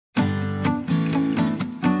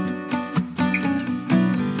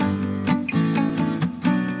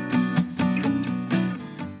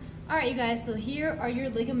guys, so here are your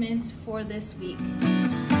ligaments for this week.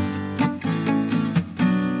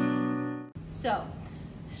 So,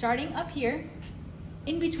 starting up here,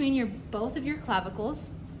 in between both of your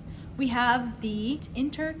clavicles, we have the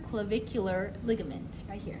interclavicular ligament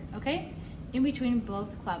right here, okay? In between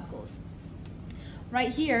both clavicles.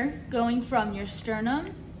 Right here, going from your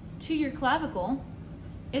sternum to your clavicle,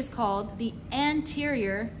 is called the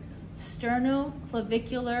anterior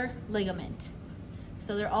sternoclavicular ligament.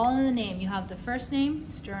 So they're all in the name. You have the first name,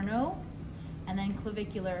 sterno, and then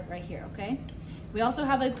clavicular right here, okay? We also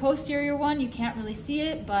have a posterior one. You can't really see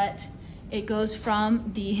it, but it goes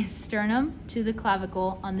from the sternum to the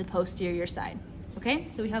clavicle on the posterior side, okay?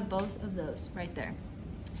 So we have both of those right there.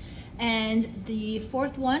 And the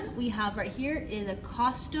fourth one we have right here is a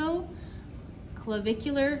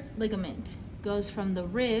costoclavicular ligament. Goes from the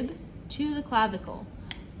rib to the clavicle.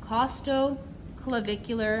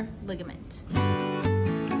 Costoclavicular ligament.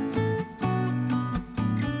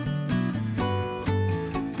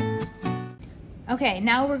 Okay,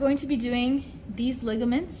 now we're going to be doing these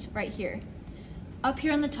ligaments right here. Up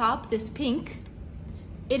here on the top, this pink,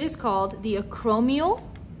 it is called the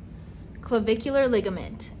acromioclavicular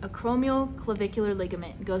ligament. Acromioclavicular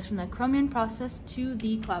ligament. It goes from the acromion process to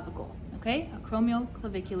the clavicle, okay?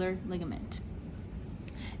 Acromioclavicular ligament.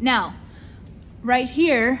 Now, right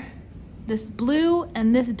here, this blue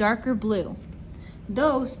and this darker blue,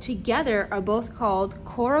 those together are both called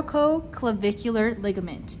coracoclavicular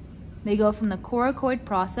ligament. They go from the coracoid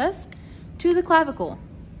process to the clavicle.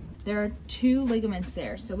 There are two ligaments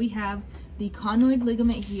there. So we have the conoid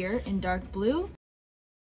ligament here in dark blue.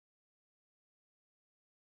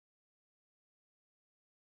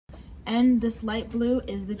 And this light blue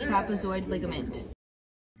is the trapezoid ligament.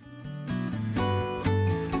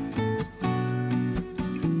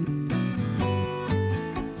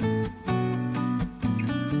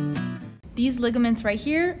 These ligaments right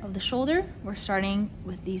here of the shoulder, we're starting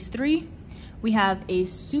with these three. We have a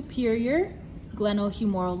superior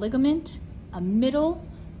glenohumeral ligament, a middle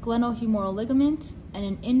glenohumeral ligament, and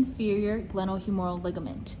an inferior glenohumeral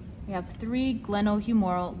ligament. We have three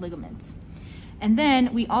glenohumeral ligaments. And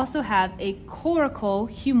then we also have a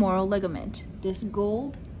coracohumeral ligament. This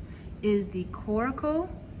gold is the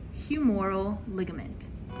coracohumeral ligament.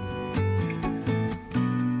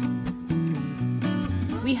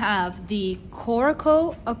 We have the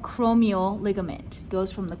coracoacromial ligament. It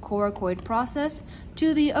goes from the coracoid process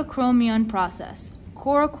to the acromion process.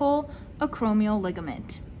 Coracoacromial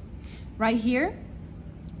ligament. Right here,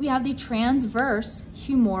 we have the transverse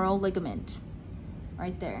humeral ligament.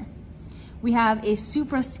 Right there. We have a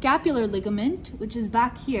suprascapular ligament, which is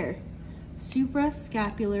back here.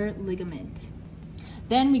 Suprascapular ligament.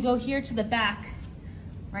 Then we go here to the back,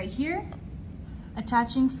 right here,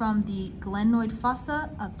 attaching from the glenoid fossa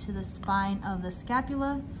up to the spine of the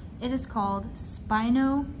scapula. It is called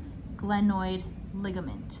spinoglenoid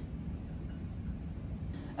ligament.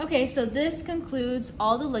 Okay, so this concludes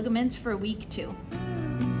all the ligaments for week 2.